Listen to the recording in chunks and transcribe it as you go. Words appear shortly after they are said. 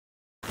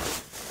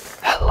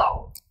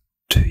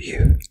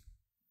you.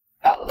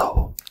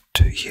 Hello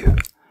to you.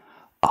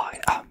 I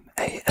am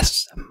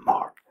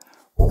ASMR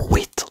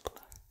Whittle,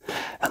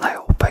 and I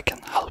hope I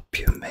can help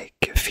you make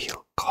you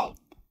feel calm,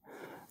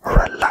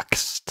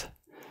 relaxed,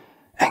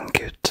 and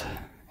good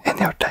in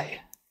your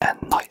day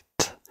and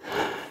night.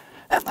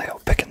 And I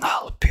hope I can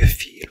help you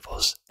feel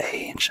those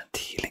ancient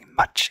healing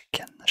magic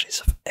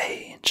energies of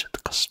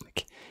ancient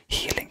cosmic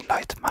healing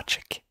light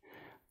magic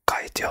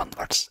guide you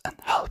onwards and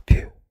help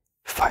you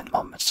find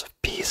moments of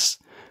peace,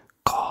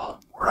 calm,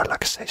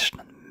 relaxation,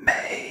 and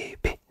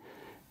maybe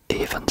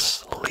even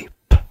sleep.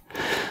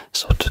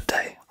 So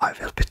today I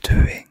will be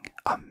doing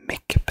a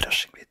mic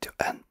brushing video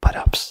and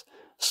perhaps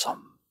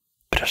some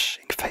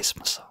brushing face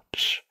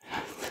massage.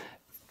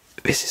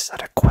 This is a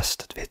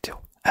requested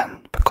video,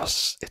 and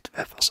because it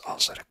was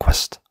also a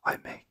request, I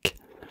make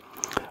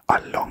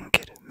a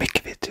longer mic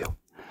video.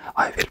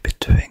 I will be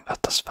doing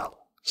that as well.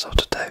 So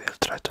today we'll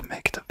try to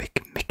make the big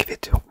mic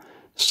video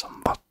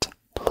somewhat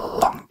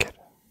longer.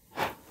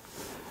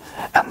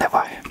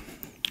 Anyway,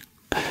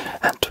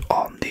 and to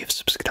all new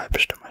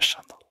subscribers to my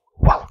channel,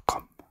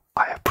 welcome.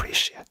 I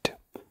appreciate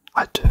you.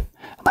 I do,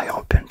 and I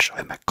hope you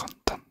enjoy my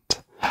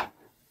content.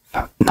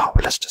 Now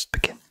let's just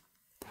begin.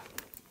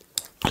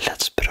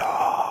 Let's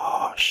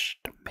brush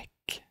the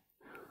mic.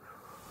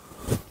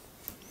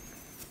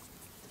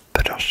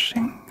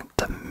 Brushing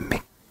the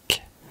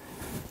mic,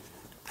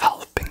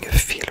 helping you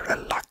feel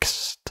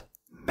relaxed,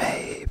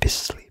 maybe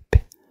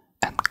sleepy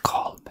and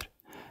calmer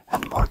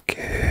and more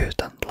good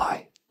and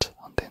light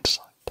on the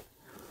inside.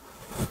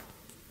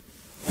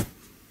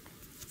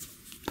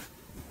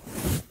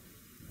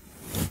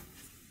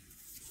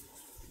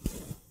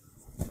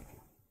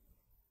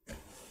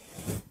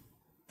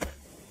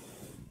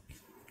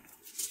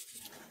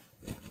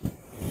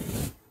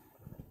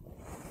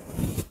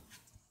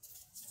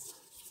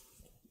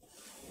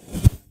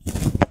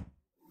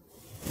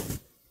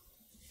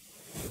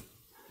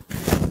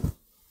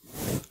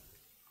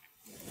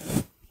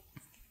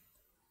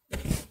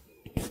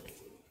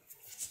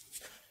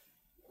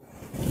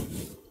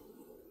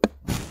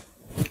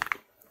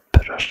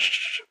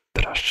 Brush,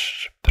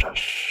 brush,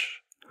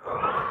 brush.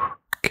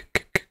 Good.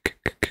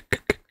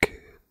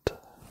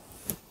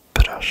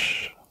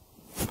 Brush.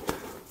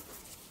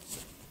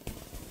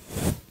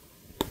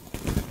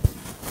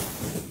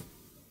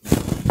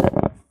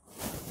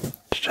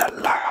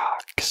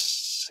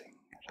 Relaxing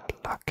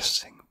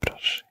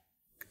brushing.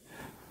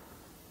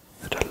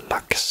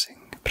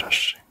 Relaxing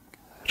brushing.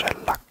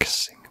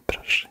 Relaxing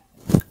brushing.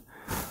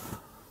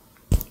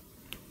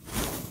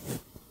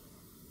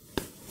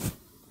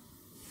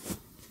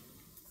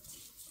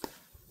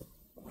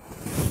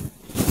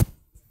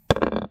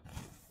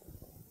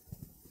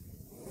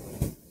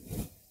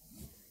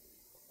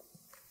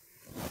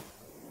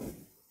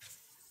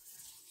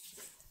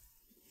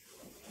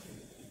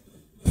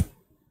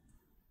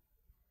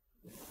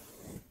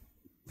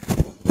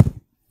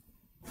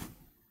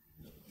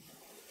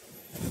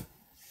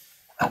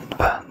 And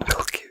then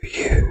we'll give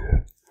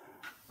you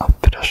a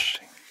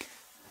brushing,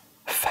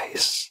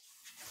 face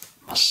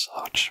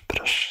massage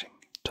brushing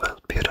to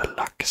help you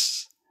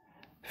relax,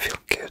 feel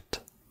good,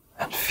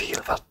 and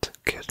feel that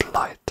good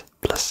light,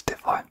 blessed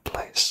divine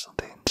place on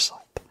the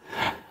inside.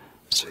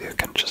 So you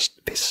can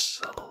just be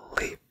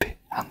sleepy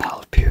and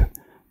help you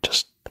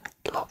just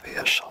lower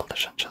your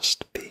shoulders and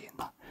just be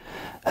in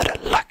a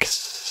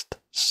relaxed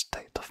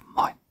state of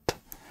mind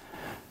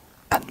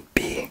and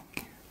being.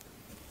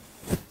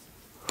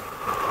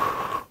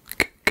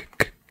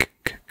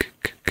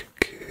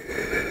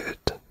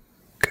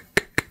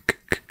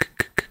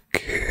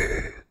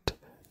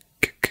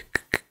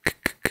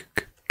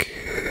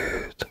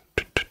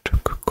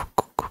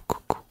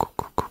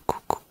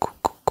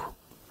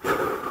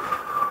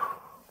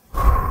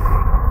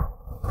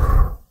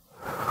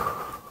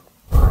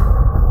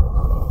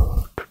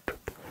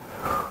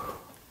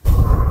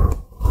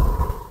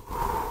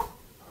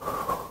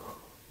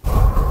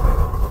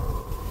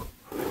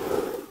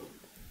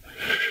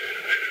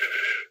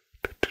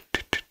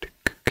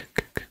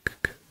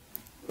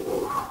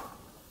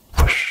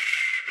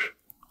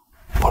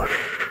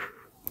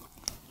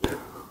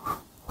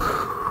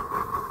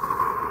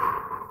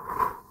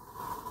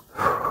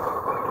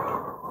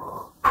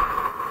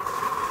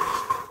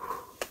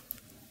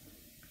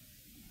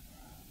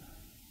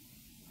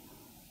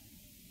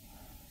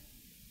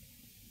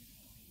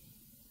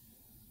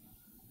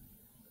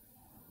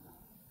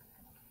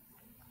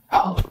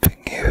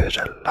 Helping you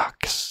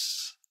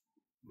relax,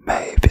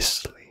 maybe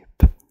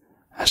sleep,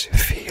 as you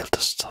feel the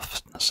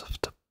softness of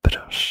the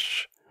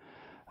brush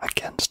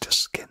against your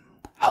skin,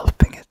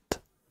 helping it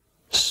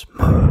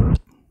smooth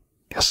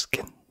your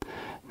skin,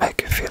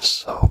 make you feel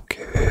so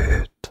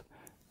good,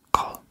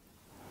 calm,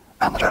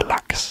 and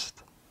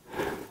relaxed,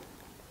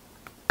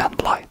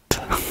 and light.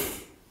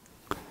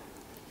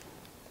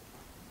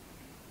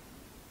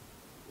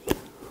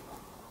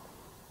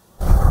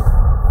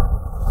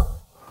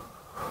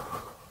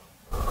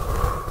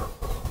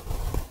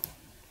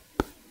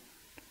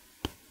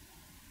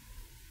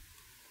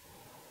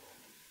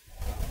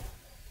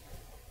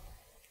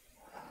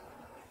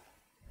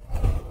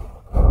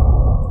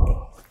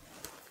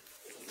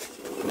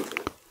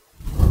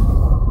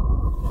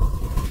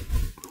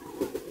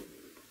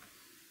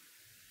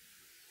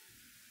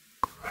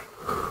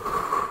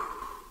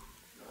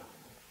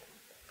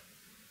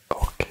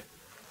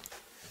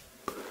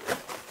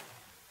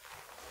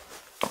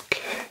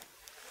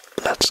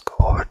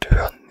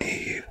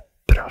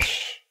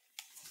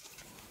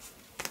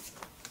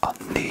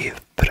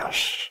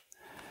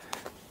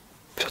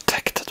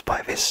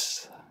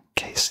 this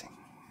casing.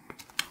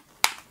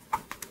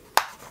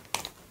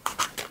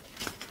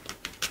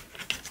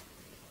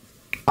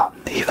 An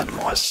even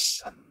more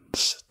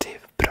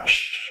sensitive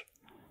brush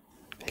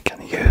we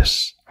can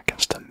use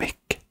against the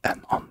mic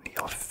and on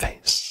your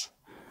face.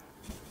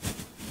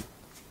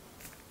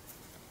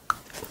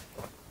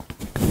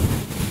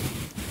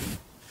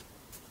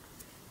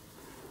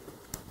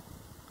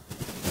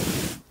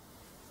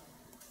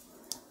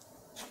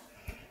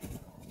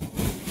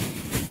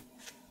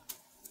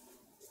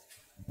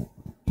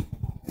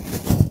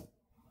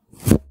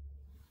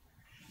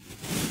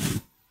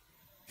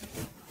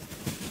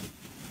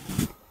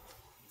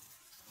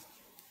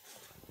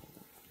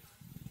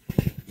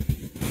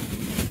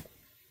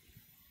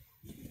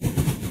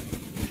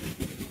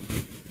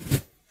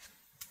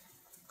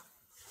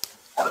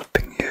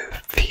 Helping you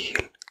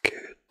feel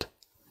good,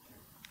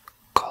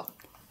 calm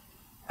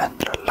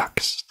and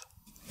relaxed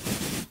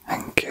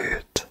and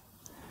good,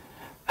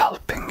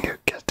 helping you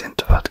get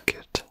into that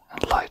good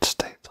and light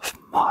state of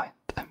mind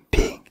and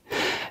being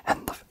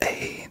and of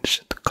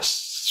ancient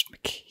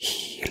cosmic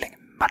healing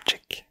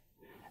magic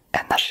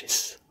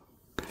energies.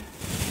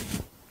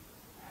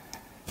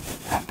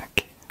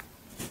 Energy.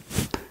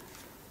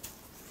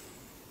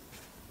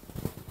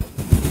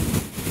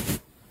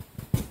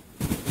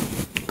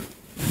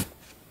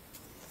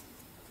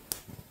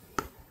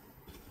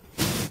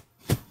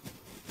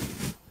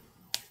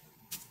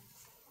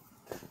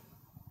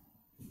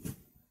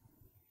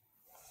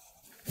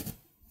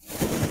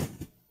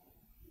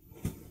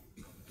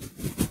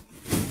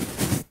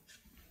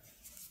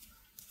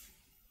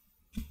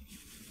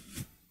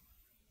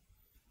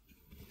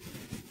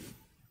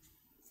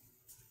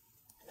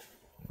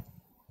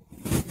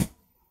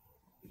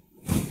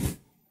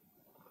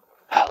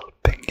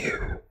 Helping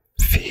you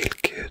feel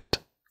good,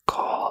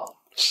 calm,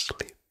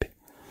 sleepy,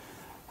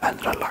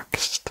 and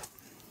relaxed.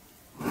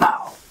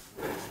 Now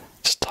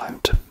it's time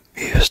to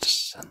use the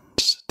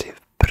sensitive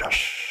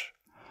brush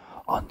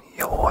on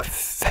your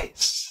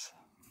face.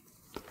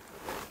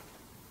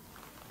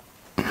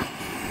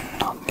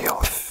 On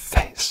your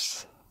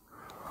face,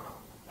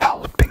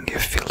 helping you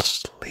feel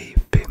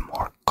sleepy,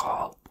 more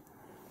calm,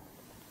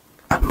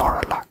 and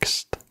more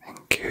relaxed and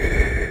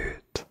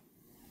good,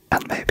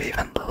 and maybe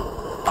even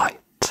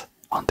light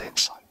on the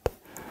inside.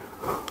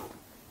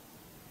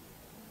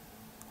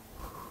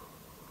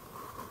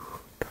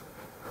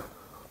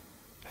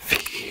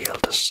 Feel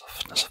the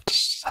softness of the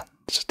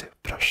sensitive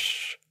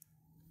brush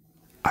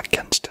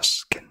against your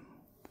skin,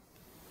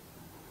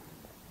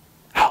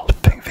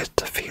 helping with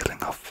the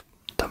feeling of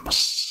the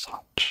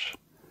massage.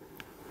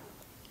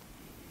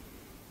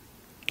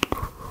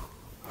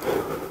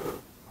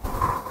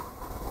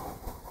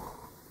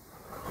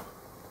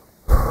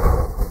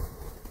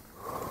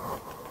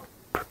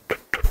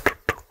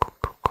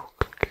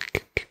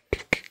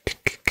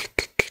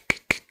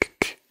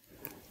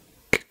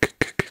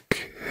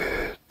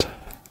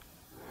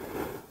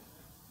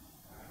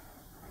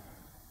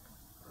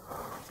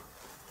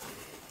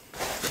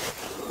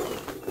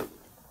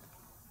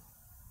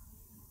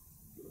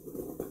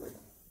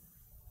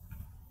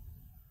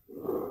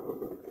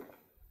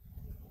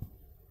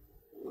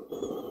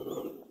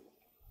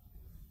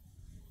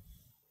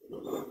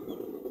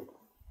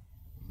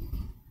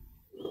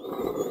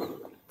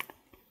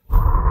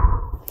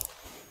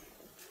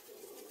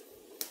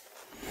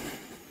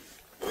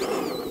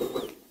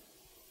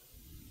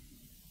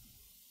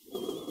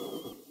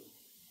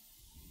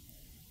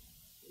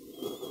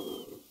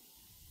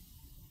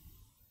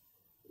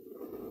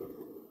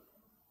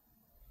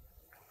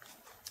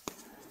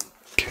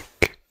 Good.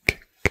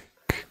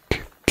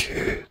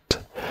 Good.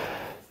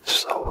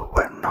 So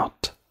we're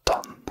not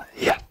done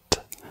yet.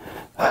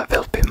 There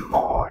will be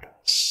more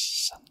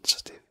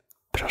sensitive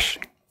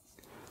brushing.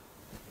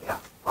 Yeah,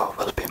 there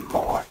will be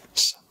more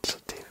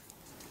sensitive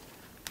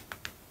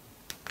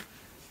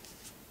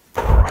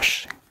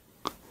brushing.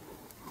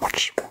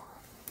 Much more.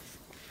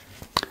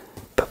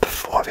 But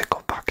before we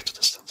go back to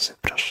the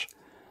sensitive brush,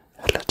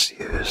 let's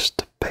use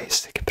the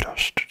basic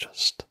brush to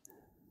just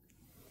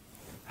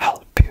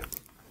help you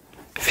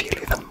feel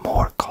even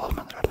more calm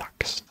and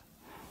relaxed.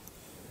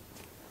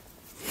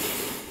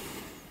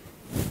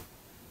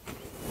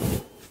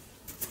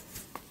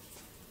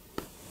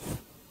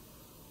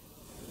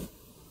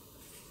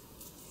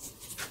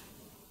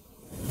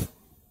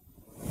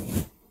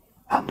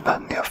 And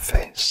then your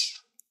face.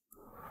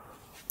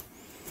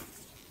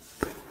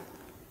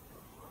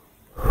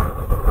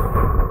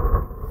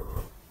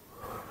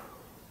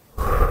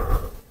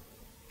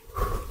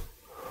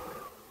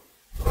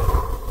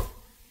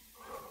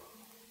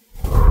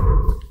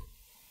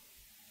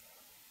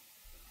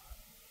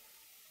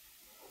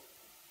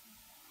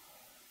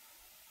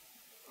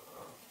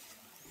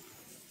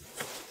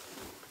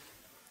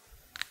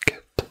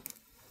 Good.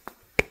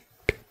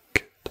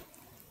 Good.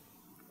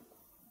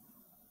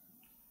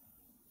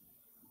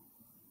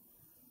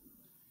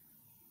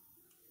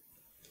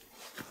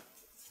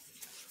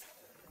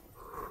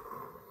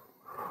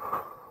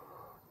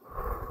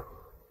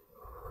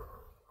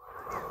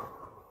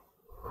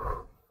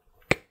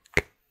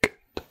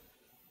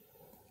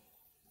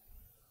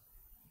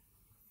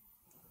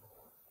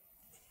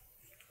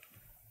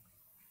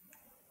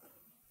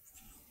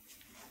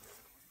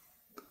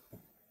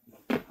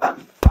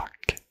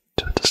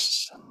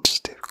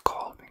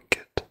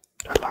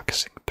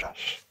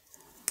 brush.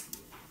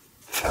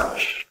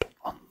 First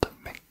on the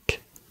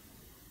mic,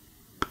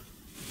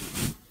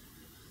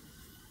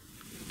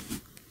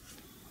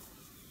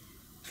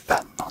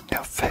 then on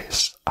your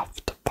face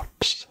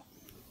afterwards.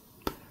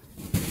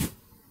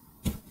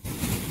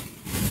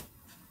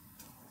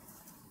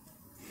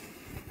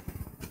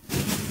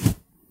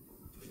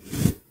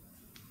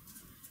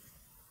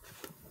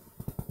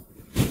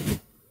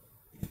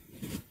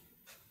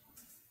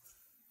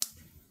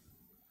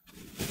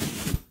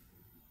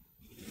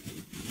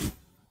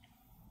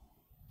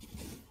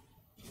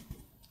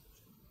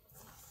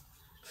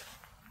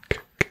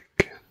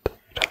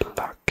 Good,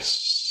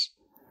 relax.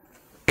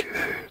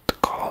 Good,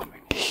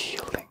 calming,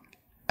 healing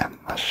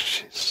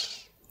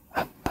energies.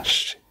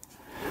 Energy.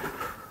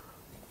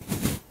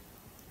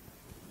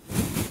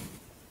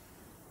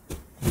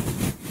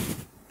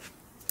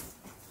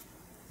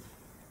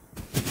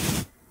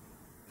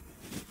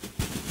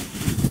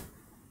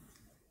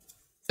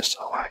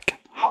 So I can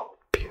help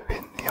you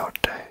in your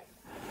day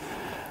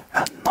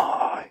and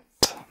night.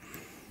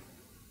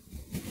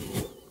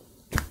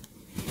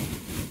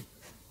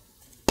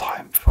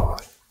 Time for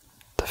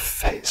the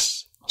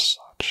face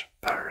massage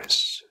very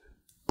soon.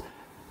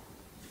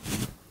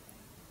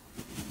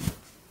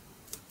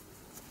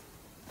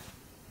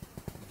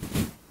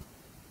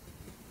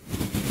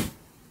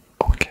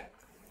 Okay,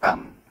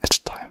 and it's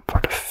time for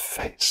the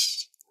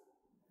face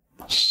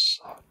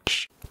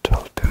massage to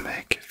help you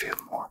make you feel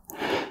more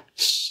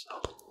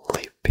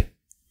sleepy,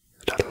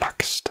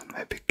 relaxed, and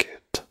maybe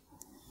good,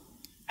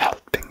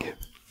 helping you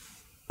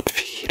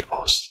feel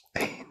those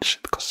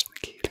ancient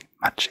cosmic healing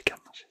magic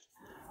energies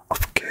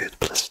of good,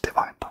 blessed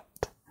divine light.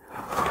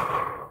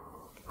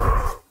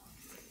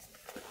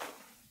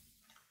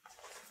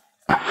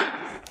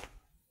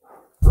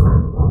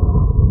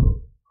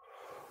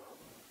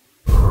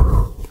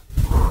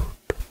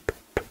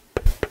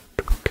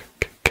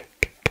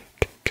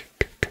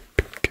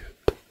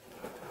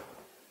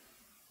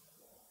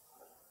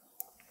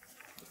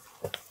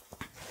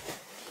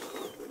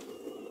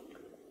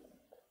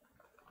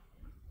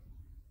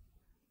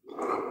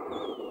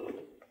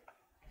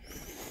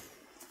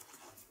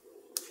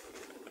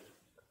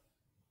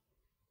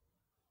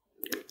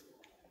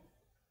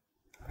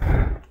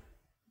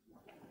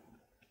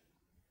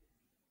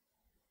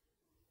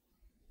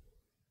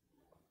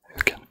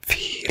 You can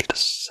feel the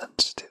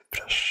sensitive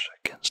brush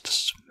against the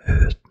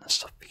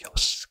smoothness of your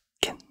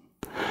skin,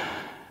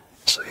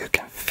 so you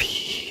can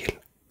feel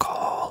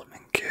calm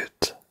and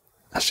good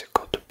as you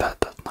go to bed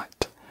at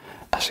night,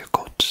 as you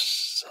go to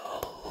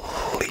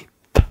sleep,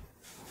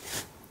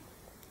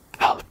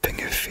 helping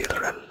you feel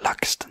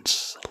relaxed and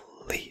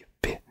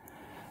sleepy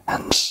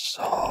and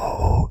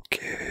so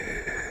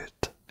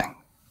good and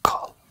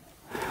calm.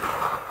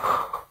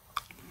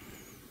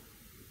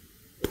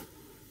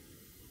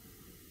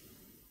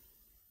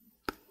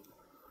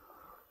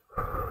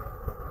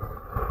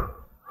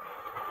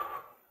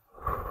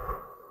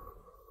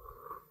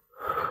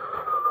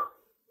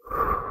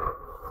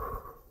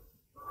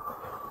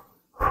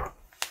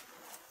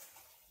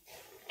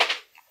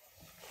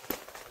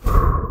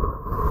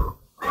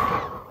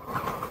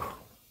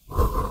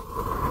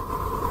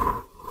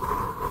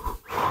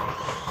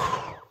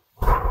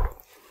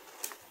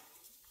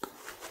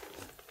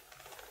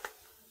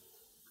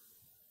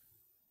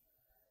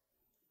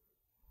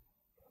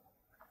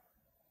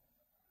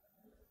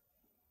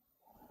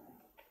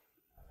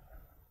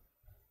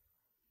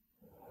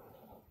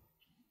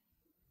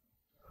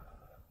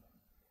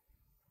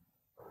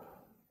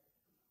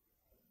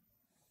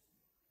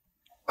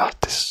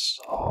 That is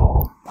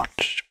so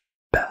much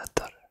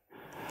better.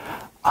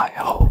 I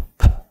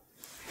hope.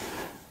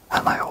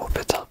 And I hope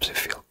it helps you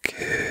feel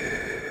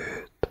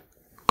good,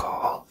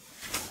 calm,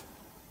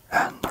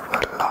 and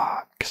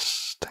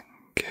relaxed and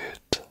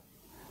good.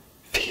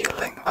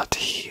 Feeling that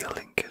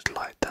healing good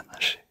light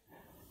energy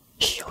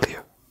heal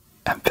you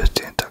and put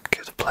you into a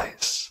good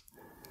place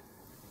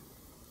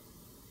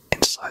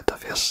inside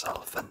of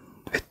yourself and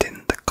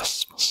within the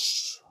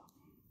cosmos.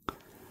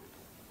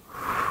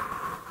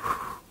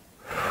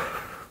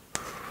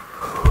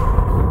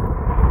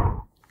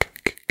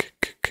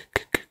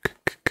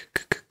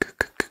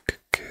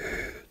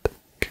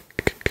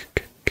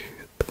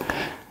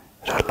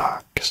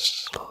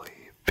 Relax,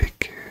 sleepy,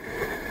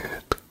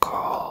 good,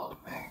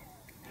 calming.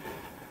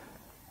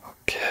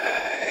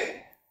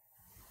 Okay.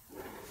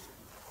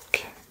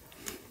 Okay.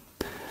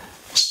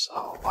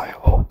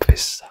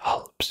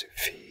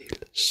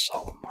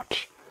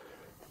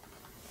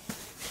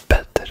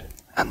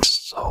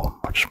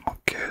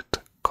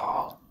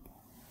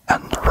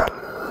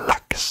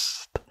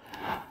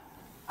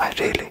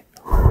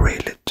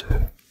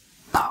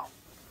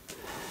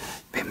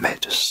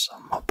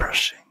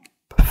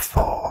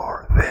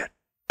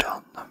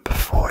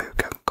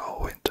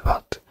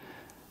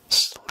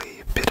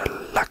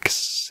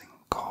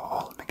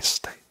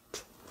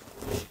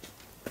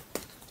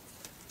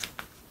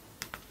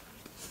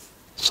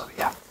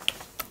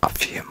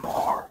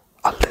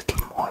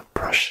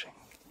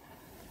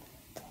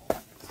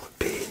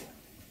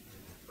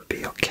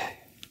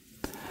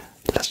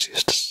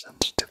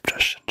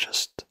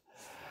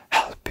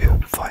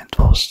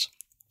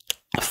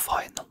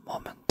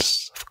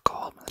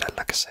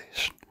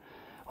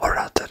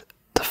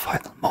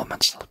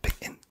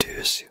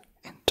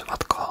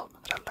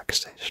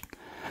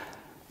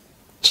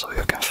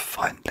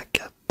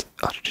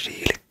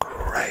 really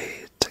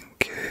great and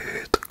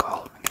good,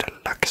 calming,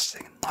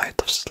 relaxing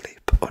night of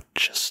sleep, or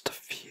just a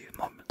few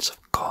moments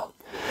of calm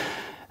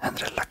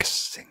and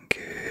relaxing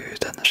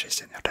good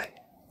energies in your day.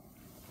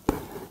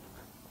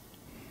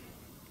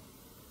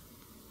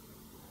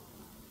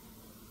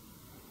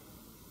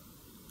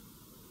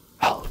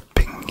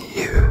 Helping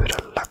you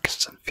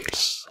relax and feel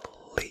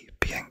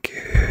sleepy and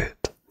good.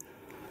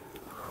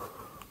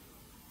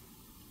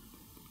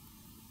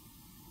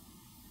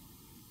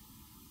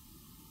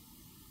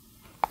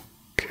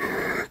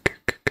 Good,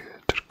 good, good,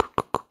 good.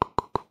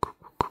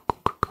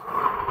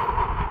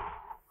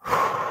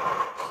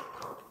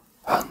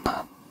 And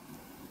then,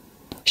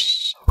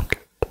 so good.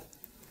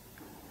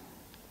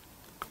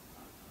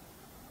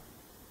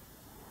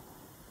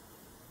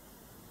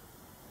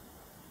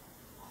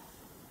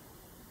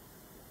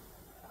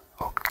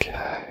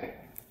 Okay.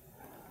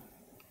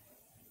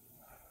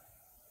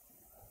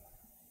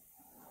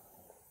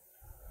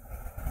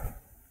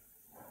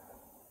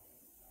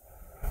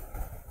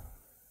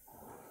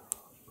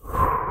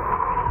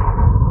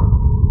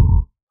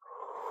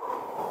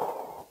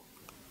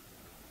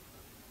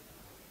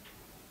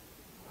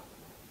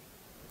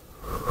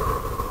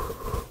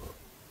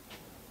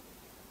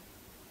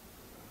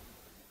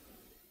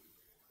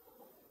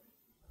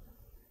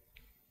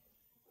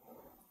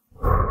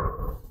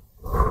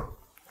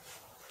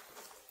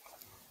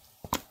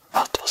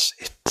 That was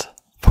it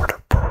for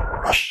the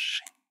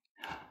brushing.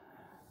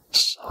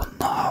 So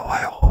now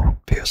I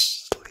hope you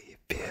sleep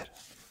here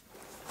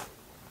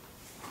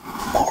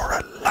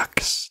more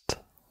relaxed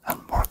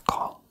and more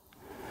calm,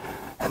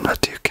 and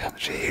that you can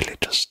really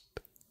just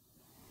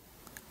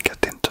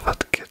get into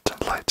that good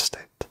and light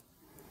state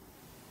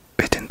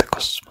within the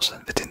cosmos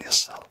and within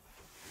yourself,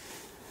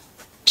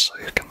 so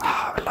you can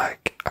have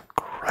like a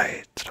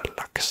great